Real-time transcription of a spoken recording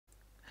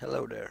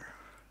Hello there.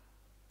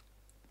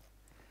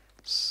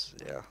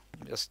 Yeah,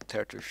 I'm just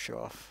here to show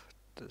off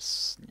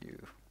this new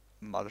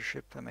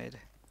mothership I made.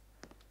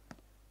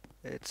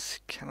 It's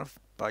kind of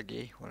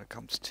buggy when it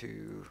comes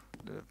to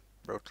the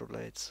rotor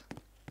blades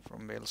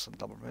from mills and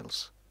double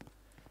mills,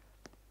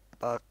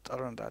 but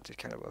other than that it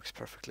kind of works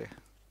perfectly.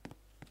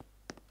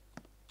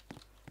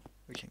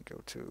 We can go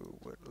to,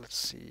 well, let's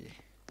see,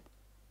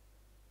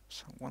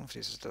 so one of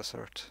these is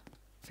desert,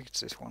 I think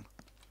it's this one,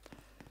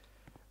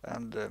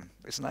 and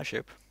it's an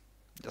airship,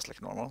 just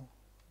like normal.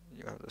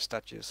 You have the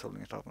statues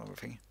holding it up and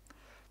everything,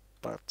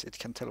 but it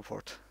can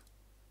teleport.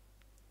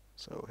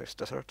 So here's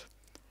desert.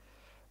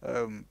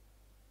 Um,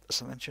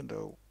 as I mentioned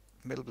though,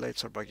 mill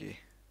blades are buggy.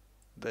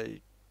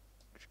 They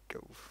go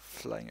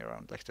flying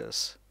around like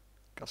this,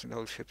 causing the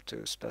whole ship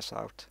to space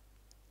out.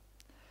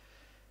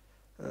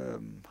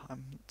 I'm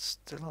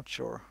still not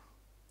sure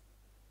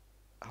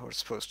how we're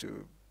supposed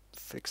to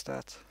fix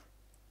that.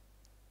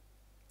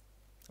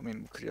 I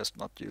mean, we could just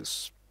not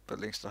use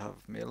buildings that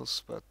have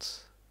mills,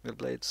 but mill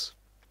blades.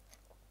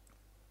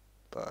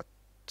 But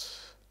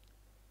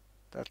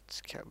that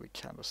can be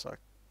kind of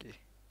sucky.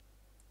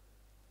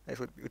 It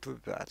would be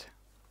bad.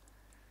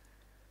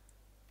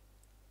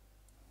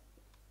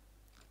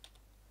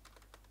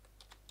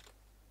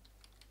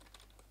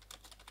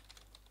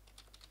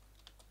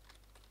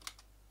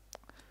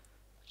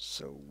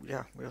 So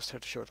yeah, we just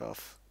had to show it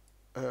off.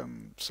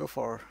 So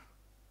far,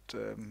 we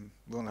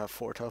only have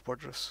 4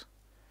 teleporters.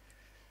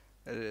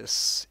 It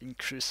is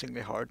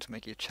increasingly hard to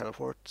make each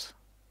teleport,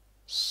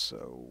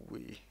 so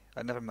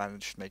I never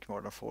managed to make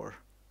more than 4.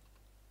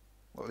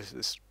 Well,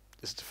 this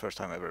is the first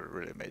time I ever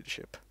really made a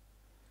ship.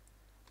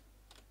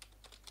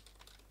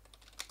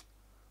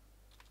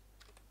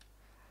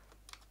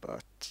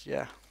 But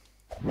yeah,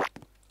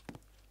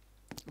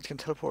 it can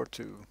teleport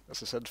to,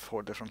 as I said,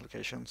 4 different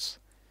locations.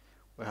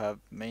 We have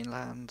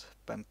mainland,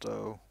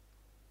 bento,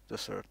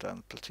 desert,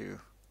 and plateau.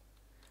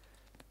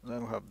 And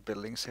then we have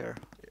buildings here.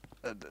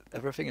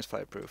 Everything is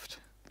fireproofed.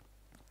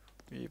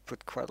 We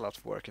put quite a lot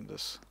of work in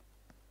this.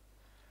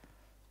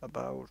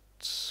 About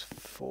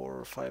 4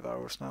 or 5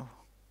 hours now.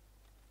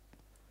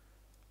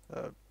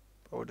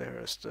 Over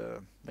there is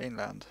the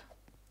mainland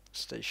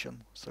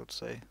station, so to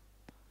say.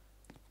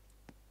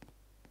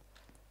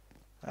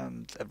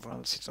 And everyone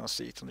that sits on a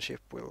seat on the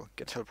ship will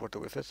get teleported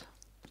with it.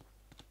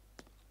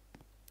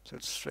 So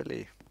it's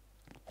really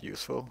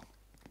useful.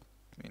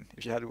 I mean,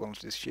 if you had one of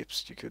these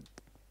ships, you could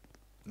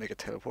make a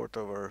teleport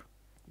over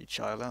each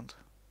island.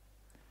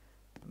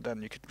 And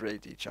then you could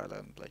raid each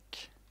island,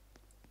 like,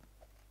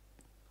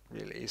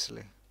 really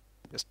easily.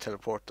 Just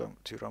teleport them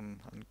to them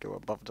and go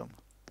above them.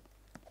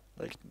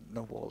 Like,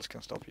 no walls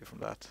can stop you from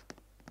that.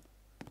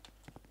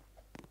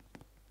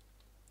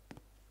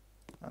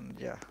 And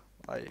yeah,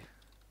 I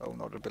own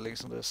other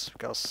buildings on this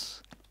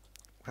because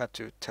we had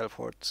to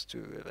teleport to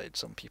evade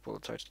some people who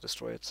tried to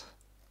destroy it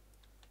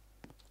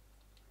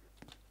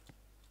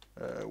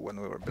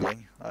when we were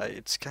building.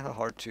 It's kind of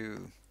hard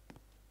to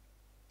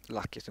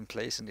lock it in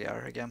place in the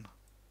air again.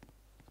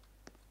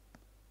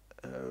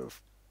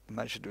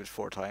 Managed to do it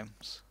 4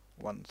 times,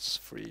 once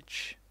for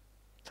each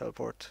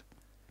teleport,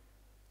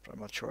 but I'm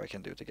not sure I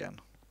can do it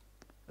again.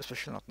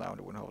 Especially not now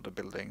when we have the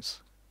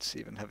buildings, it's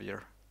even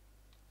heavier.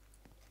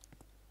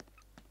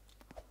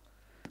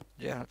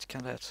 Yeah, that's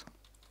kinda it.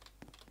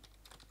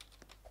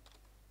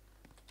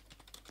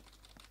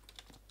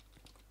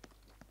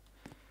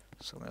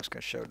 So I'm just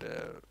gonna show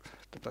the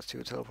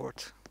plateau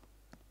teleport.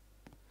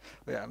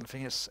 Oh yeah, and the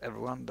thing is,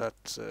 everyone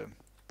that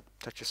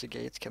touches a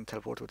gate can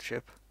teleport with the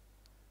ship,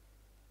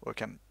 or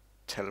can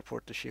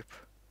teleport the ship.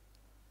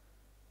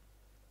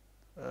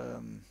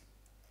 Kind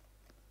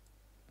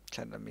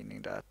of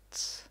meaning that,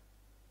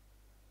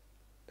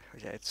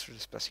 yeah, it's really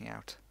spacing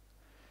out.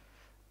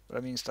 But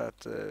that means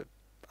that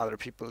other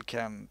people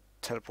can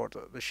teleport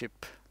the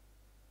ship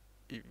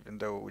even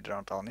though we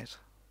aren't on it.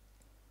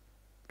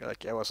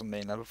 Like, I was on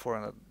mainland before,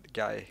 and a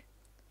guy,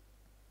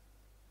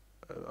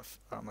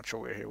 I'm not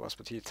sure where he was,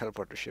 but he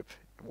teleported the ship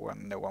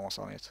when no one was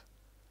on it.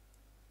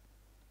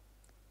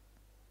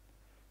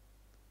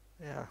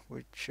 Yeah,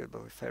 we should,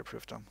 but we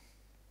fireproof them.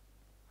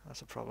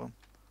 That's a problem.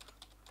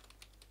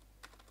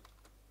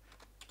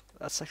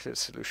 That's actually the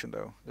solution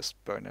though,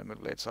 just burn the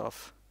middle blades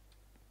off.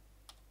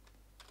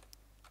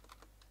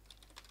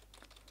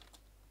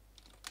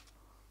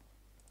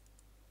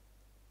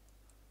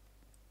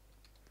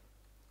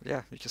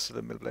 Yeah, you can see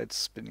the mill blades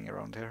spinning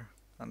around here,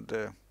 and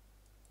you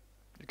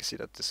can see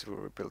that this is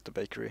where we built the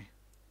bakery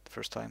the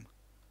first time.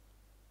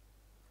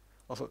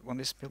 Also, when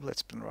these mill blades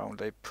spin around,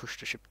 they push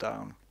the ship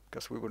down,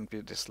 because we wouldn't be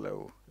this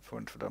low if it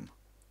weren't for them.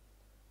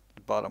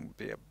 The bottom would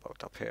be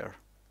about up here.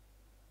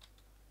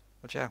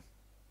 But yeah,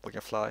 we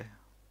can fly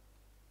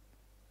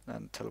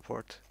and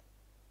teleport.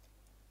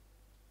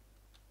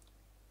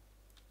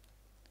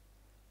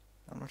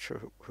 I'm not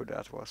sure who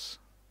that was.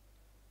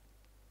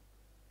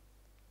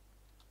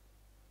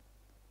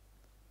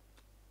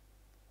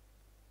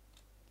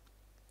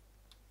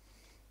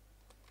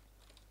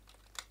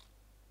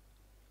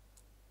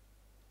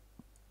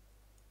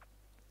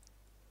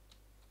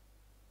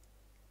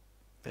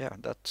 Yeah,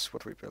 that's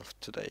what we built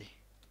today.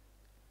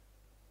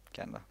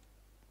 Kinda.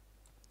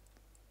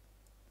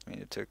 I mean,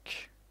 it took...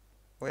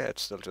 Oh yeah,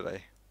 it's still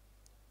today.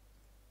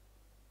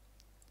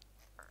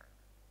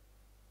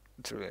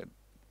 It's really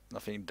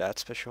nothing that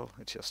special.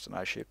 It's just an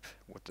airship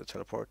with the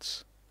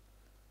teleports.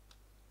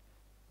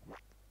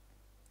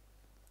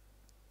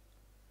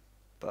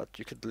 But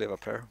you could live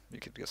up here. You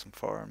could get some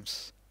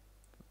farms,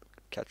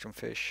 catch some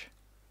fish.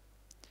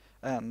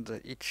 And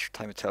each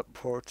time you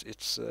teleport, it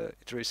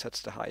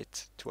resets the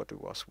height to what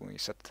it was when we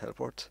set the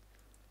teleport.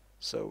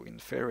 So in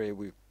theory,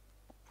 we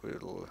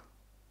will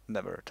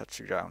never touch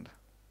the ground.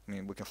 I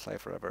mean, we can fly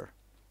forever.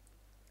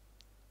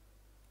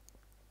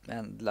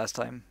 And last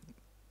time,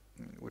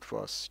 which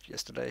was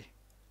yesterday,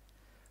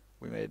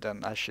 we made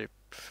an airship.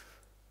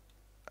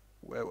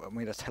 Well, I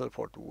made a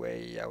teleport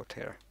way out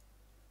here.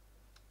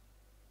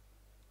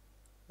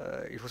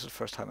 It was the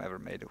first time I ever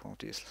made one of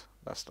these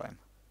last time.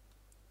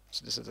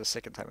 So this is the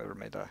second time I ever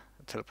made a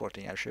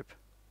teleporting airship.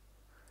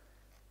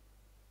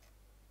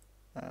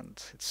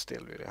 And it's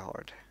still really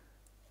hard.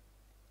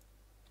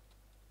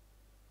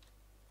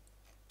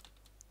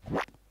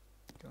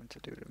 Going to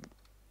do the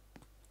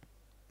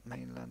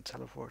mainland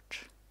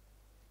teleport.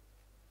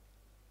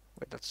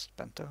 Wait, that's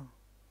bento?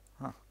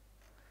 Huh.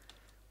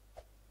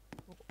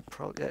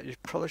 Yeah, you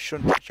probably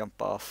shouldn't jump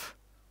off.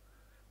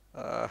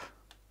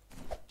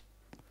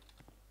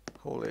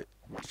 Holy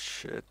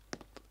shit.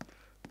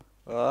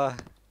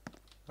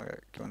 Okay,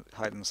 go and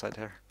hide inside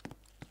here.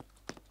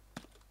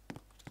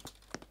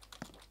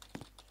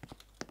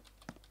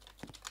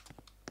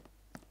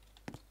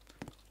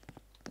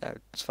 Yeah,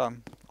 it's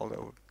fun,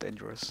 although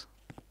dangerous.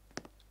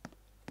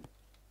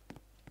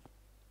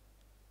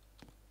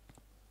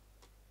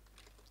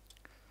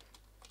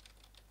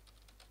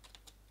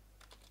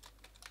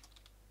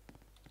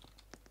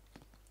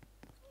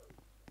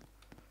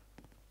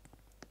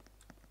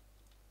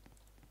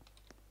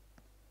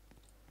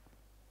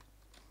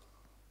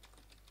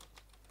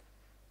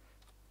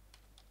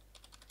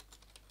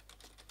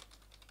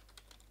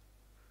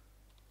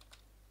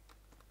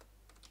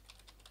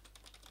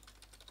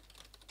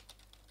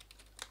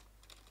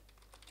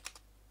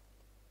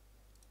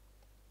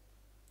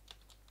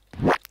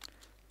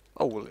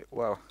 Oh,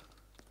 wow.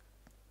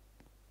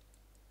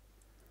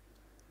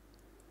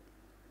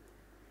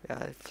 Yeah,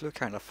 I flew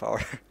kind of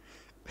far.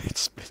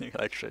 It's spinning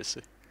like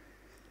crazy.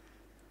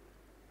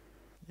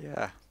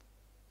 Yeah.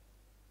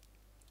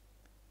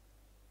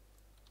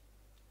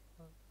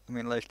 I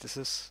mean, like, this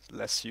is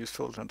less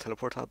useful than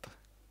teleport hub.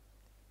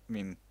 I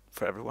mean,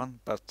 for everyone,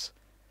 but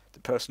the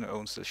person who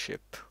owns the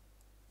ship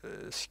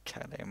is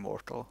kinda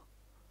immortal.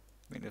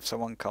 I mean, if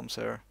someone comes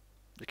here,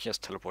 you can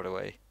just teleport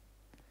away.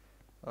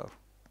 Oh.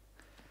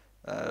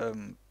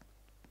 And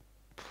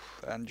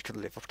you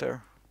can live up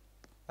there,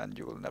 and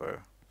you will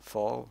never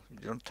fall.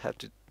 You don't have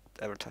to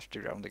ever touch the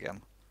ground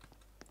again.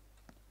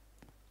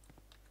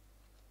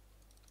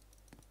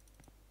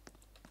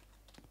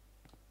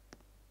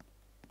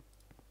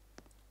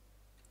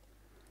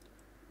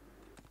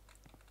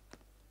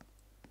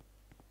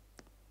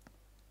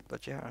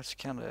 But yeah, it's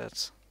kinda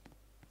it.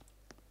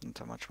 Don't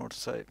have much more to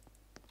say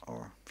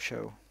or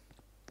show.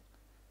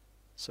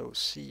 So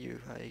see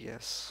you, I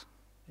guess.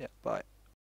 Yeah, bye.